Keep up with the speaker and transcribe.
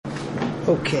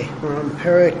Okay, we're on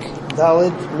Perek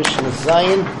Daled, Mishnah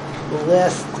Zayin, the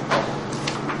last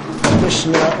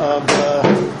Mishnah of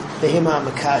Behema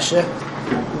Makasha.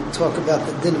 We talk about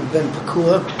the din of Ben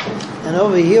Pekua. And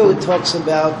over here it talks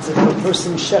about if a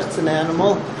person shechts an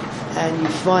animal and you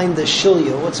find the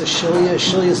shilya. What's a shilya? A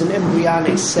shilya is an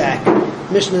embryonic sac.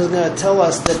 Mishnah is going to tell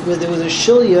us that where there was a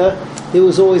shilya, there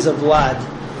was always a vlad.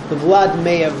 The vlad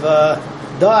may have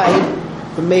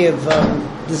died, or may have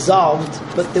dissolved,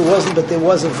 but there was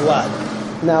a vlad.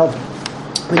 Now,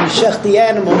 when you shech the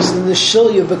animals, then the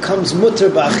shilya becomes mutter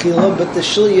ba'achila, but the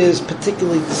shilya is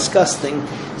particularly disgusting.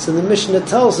 So the Mishnah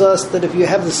tells us that if you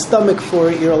have the stomach for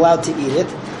it, you're allowed to eat it.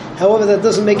 However, that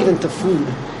doesn't make it into food.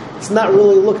 It's not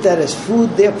really looked at as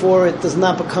food, therefore it does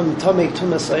not become tamei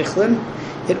tumas eichlin.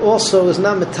 It also is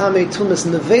not metame tumas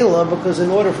nevela, because in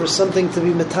order for something to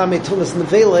be metame tumas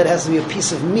nevela, it has to be a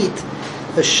piece of meat.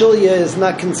 The shilya is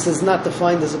not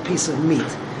defined as a piece of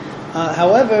meat.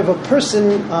 However, if a person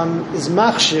is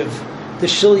machshiv the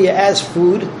shilya as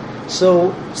food,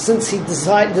 so since he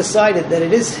decided that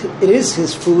it is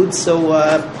his food, so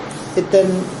it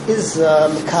then is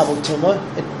makabel tuma.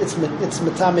 It's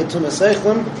metame tumas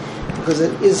eichlin, because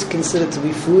it is considered to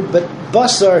be food. But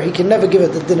basar, he can never give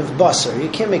it the din of basar. You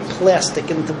can't make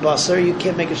plastic into basar. You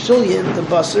can't make a shilya into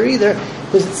basar either,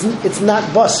 because it's not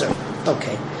basar.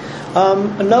 Okay.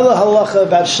 Another halacha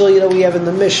about shilya that we have in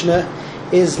the Mishnah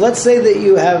is, let's say that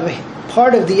you have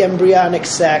part of the embryonic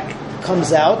sac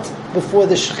comes out before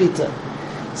the shechita.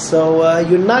 So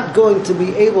you're not going to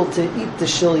be able to eat the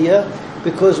shilya,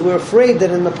 because we're afraid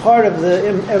that in the part of the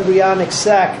embryonic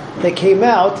sac that came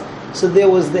out, so there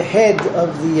was the head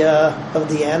of the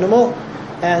animal,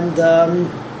 and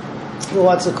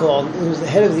what's it called? It was the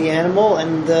head of the animal,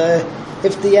 and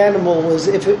if the animal was,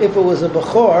 if it was a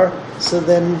bechor, so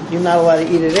then you're not allowed to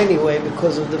eat it anyway,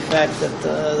 because of the fact that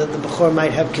the bechor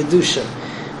might have kedusha.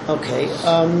 Okay,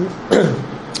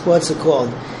 what's it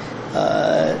called?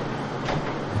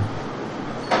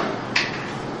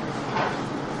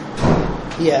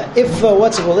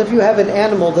 If you have an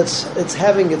animal that's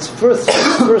having its first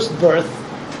birth,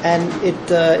 and it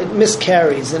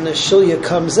miscarries, and the shilya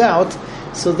comes out,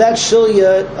 so that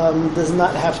shilya does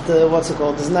not have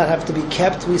to be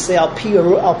kept. We say al pi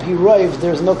roiv,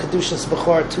 there's no kedushas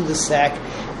bechor to the sack,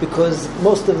 because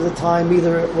most of the time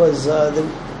either it was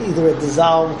either it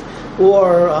dissolved,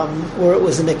 or it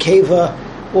was in a keva,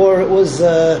 or it was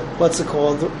I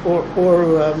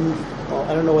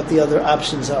don't know what the other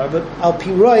options are, but al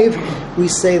pi roiv, we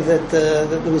say that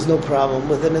there was no problem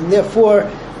with it, and therefore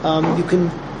you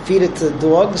can feed it to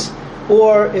dogs.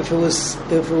 Or if it was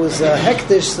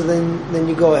hektish, so then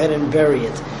you go ahead and bury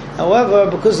it. However,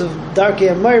 because of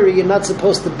Darkei Amari, you're not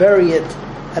supposed to bury it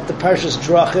at the Parshas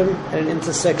Drachim, at an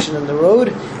intersection in the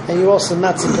road, and you're also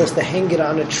not supposed to hang it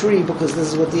on a tree, because this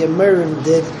is what the Amirim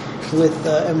did with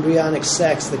embryonic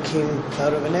sacs that came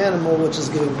out of an animal which is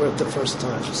giving birth the first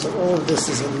time. So all of this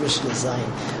is in Mishnah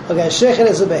Zayin. Okay, shechet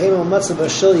es a behema matzah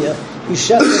b'shilya. You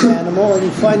shecht an animal and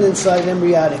you find inside an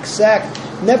embryonic sac.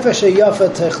 Nefesh yafa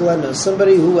techlena.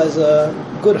 Somebody who has a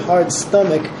good hard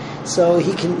stomach, so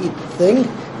he can eat the thing.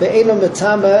 Ve'eno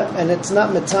metama, and it's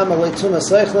not metama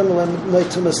leitumas eichlin,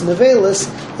 leitumas nevelis.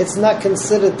 It's not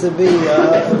considered to be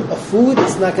a food.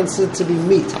 It's not considered to be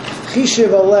meat. Chishiv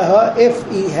aleha, if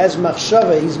he has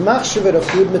machshava, he's machshavet a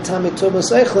food, metame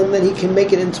tumas eichlin, then he can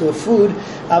make it into a food.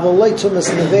 Aval leitumas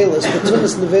nevelis, but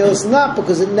tumas nevelis not,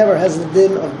 because it never has the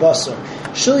din of basar.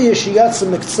 Shilya shiyatsa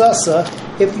miktsasa,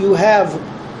 if you have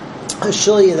a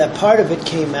shilya that part of it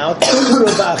came out,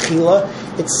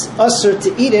 it's usher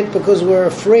to eat it, because we're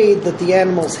afraid that the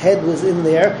animal's head was in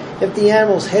there. If the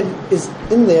animal's head is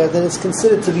in there, then it's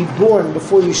considered to be born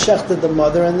before you shechted the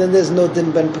mother, and then there's no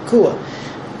din ben pekua.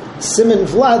 Siman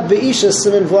vlad be'isha,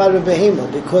 siman vlad be'behema,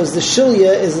 because the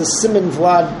shilya is a siman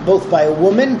vlad both by a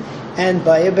woman and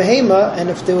by a behema, and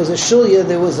if there was a shilya,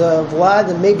 there was a vlad,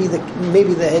 and maybe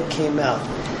the head came out.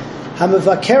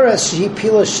 Hamavakeres shehi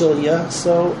pila shilya,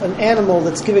 so an animal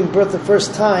that's giving birth the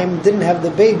first time didn't have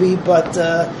the baby, but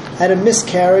had a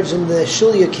miscarriage and the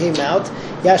shilya came out.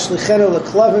 Yashlichenu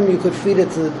leklavim, you could feed it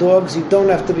to the dogs. You don't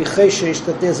have to be cheshesh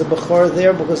that there's a bechor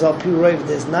there, because al pi roiv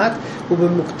there's not.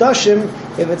 Ubemukdashim,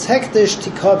 if it's hektish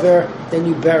tikaver, then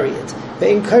you bury it.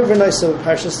 In Karvanaisa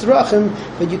Parshas Drachim,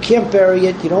 but you can't bury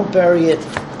it. You don't bury it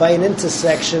by an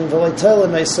intersection. Nor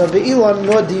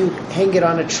do you hang it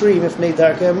on a tree if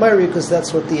Darkei Amari, because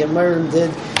that's what the Amirim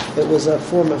did. It was a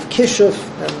form of kishuf,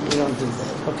 and we don't do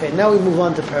that. Okay, now we move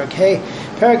on to Perek Hey.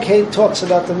 Perek Hey talks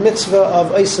about the mitzvah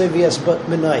of Eisei v'yas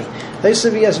Benai.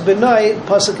 Eisei v'yas Benai,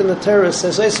 pasuk in the Torah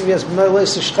says, Eisei v'yas Benai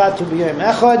le'sishchatu b'yom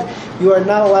echad. You are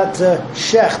not allowed to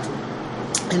shecht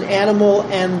an animal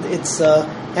and its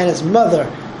mother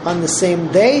on the same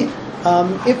day.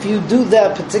 If you do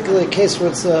that particular case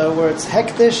where it's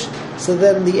hektish, so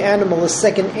then the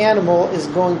second animal is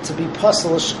going to be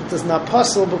puzzle. It is not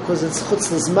puzzle because it's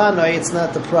chutz l'zmanai, it's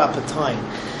not the proper time.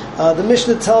 The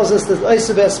Mishnah tells us that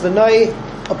Oisav Esbenai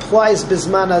applies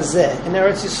bizman hazeh. In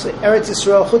Eretz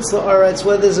Yisrael, chutz la'aretz,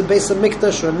 whether there's a Beis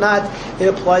HaMikdash or not, it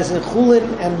applies in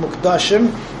Chulin and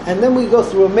Mukdashim. And then we go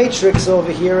through a matrix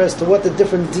over here as to what the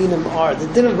different dinim are. The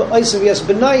din of Oisav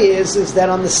Esbenai is that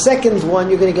on the second one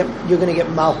you're going to get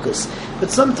malchus,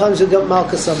 but sometimes you get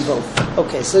malchus on both.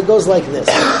 Okay, so it goes like this: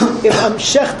 if I'm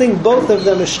shechting both of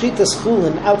them as shchitas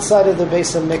Chulin outside of the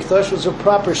Beis HaMikdash, was a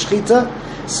proper shchita.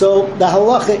 So the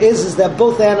halacha is that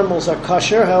both animals are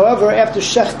kosher. However, after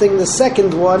shechting the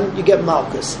second one, you get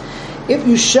malchus. If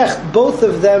you shecht both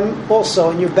of them also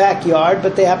in your backyard,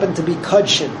 but they happen to be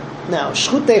kadshin. Now,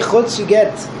 shchutei chutz, you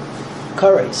get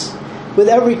kares. With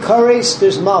every kares,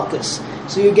 there's malchus.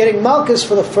 So you're getting malchus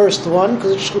for the first one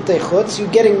because it's shchutei chutz.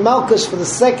 You're getting malchus for the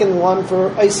second one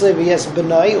for Oisav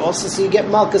Esbenai also. So you get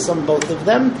malchus on both of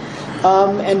them.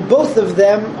 And both of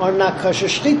them are not kosher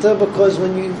shchita because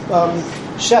when you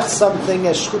shech something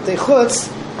as shchutei chutz,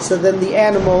 so then the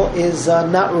animal is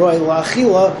not roi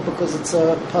la'achila because it's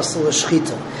a pasal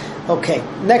shchita. Okay,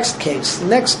 next case. The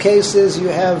next case is you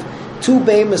have two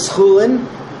behemoths chulin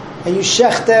and you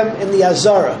shech them in the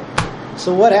azara.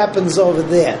 So what happens over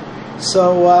there?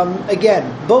 So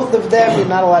again, both of them you're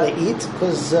not allowed to eat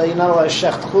because you're not allowed to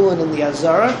shecht chulin in the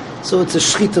azara. So it's a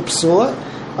shchita psula.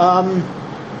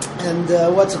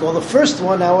 And what's it called? The first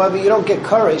one, however, you don't get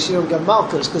kares, you don't get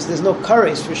malchus, because there's no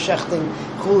kares for shechting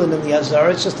chulin in the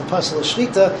azara. It's just a pasal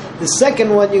shchita. The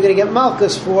second one, you're going to get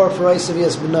malchus for Oisav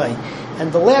Esbenai.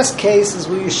 And the last case is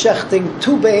where you're shechting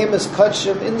two behemoths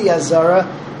kachim in the azara,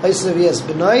 Oisav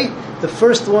Esbenai. The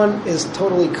first one is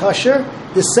totally kosher.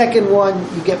 The second one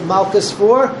you get malchus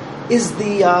for. Is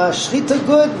the shchita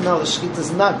good? No, the shchita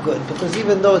is not good, because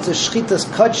even though it's a shchitas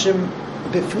kachim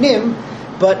bifnim,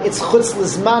 but it's chutz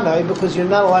l'zmanai because you're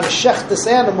not allowed to shech this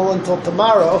animal until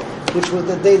tomorrow, which was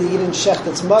the day that you didn't shech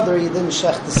its mother, you didn't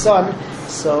shech the son.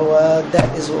 So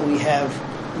that is what we have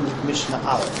in Mishnah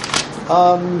Aleph.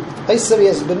 Oisav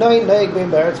Esbenai noeg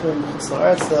bein b'aretz bein chutz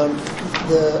la'aretz.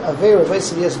 The aveira of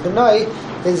Oisav Esbenai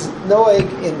is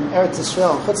noeg in Eretz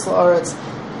Yisrael and chutz la'aretz.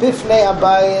 Bifnei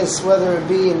Abayis, whether it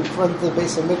be in front of the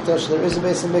Beis HaMikdash, there is a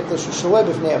Beis HaMikdash or Shalei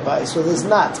Bifnei Abayis, so there's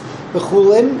not.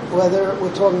 B'chulin, whether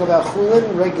we're talking about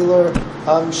chulin, regular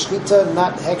shchita,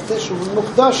 not hektish, or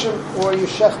mukdashim, or you're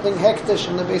shechting hektish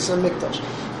in the Beis HaMikdash.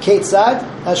 Keitzad,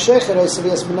 hashechet Oisav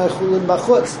Esbenai chulin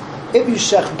b'chutz. If you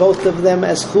shech both of them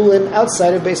as chulin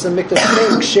outside of Beis HaMikdash,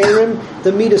 ksherim,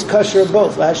 the meat is kosher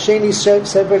both. Hasheni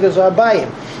sefer is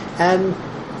arbayim. And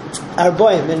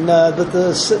arboim, and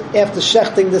after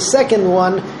shechting the second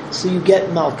one, so you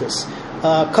get malchus.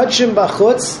 Kachim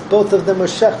bachutz, both of them are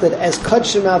shechted as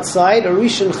kachim outside.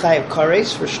 Arishin chayav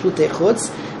kares for shchutei chutz.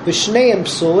 V'shneim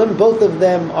psulim, both of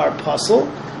them are pasul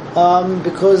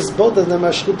because both of them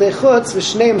are shchutei chutz.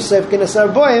 V'shneim seif kinas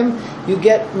arboim, you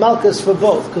get malchus for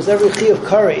both because every chayav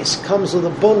kares comes with a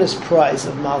bonus prize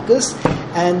of malchus.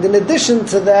 And in addition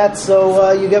to that,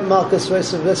 so you get malchus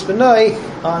Oisav Esbenai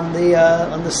on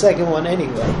the second one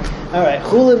anyway. All right,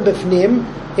 chulin b'fnim.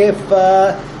 If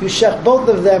you shech both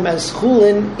of them as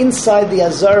chulin inside the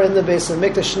azara in the Beis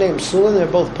HaMikdash, shneim sulin, they're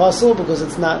both pasul because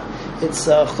it's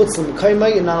chutz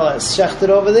l'mekayma, you're not allowed to shecht it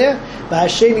over there. But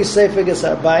hasheni seifeg es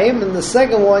arbayim, and the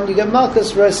second one you get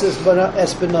malchus Oisav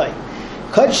Esbenai.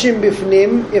 Kachim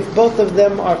b'fnim, if both of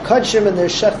them are kachim and they're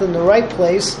shecht in the right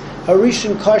place,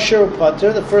 Harishin kosher or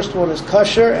pater. The first one is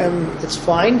kosher and it's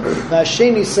fine.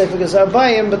 Sheni seifek is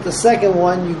arbayim, but the second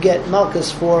one you get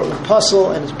malchus for pasul,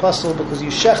 and it's pasul because you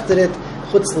shechted it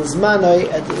chutz l'zmanai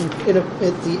at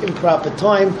the improper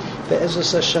time. But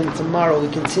Ezras Hashem, tomorrow we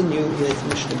continue with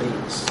Mishnah Beis.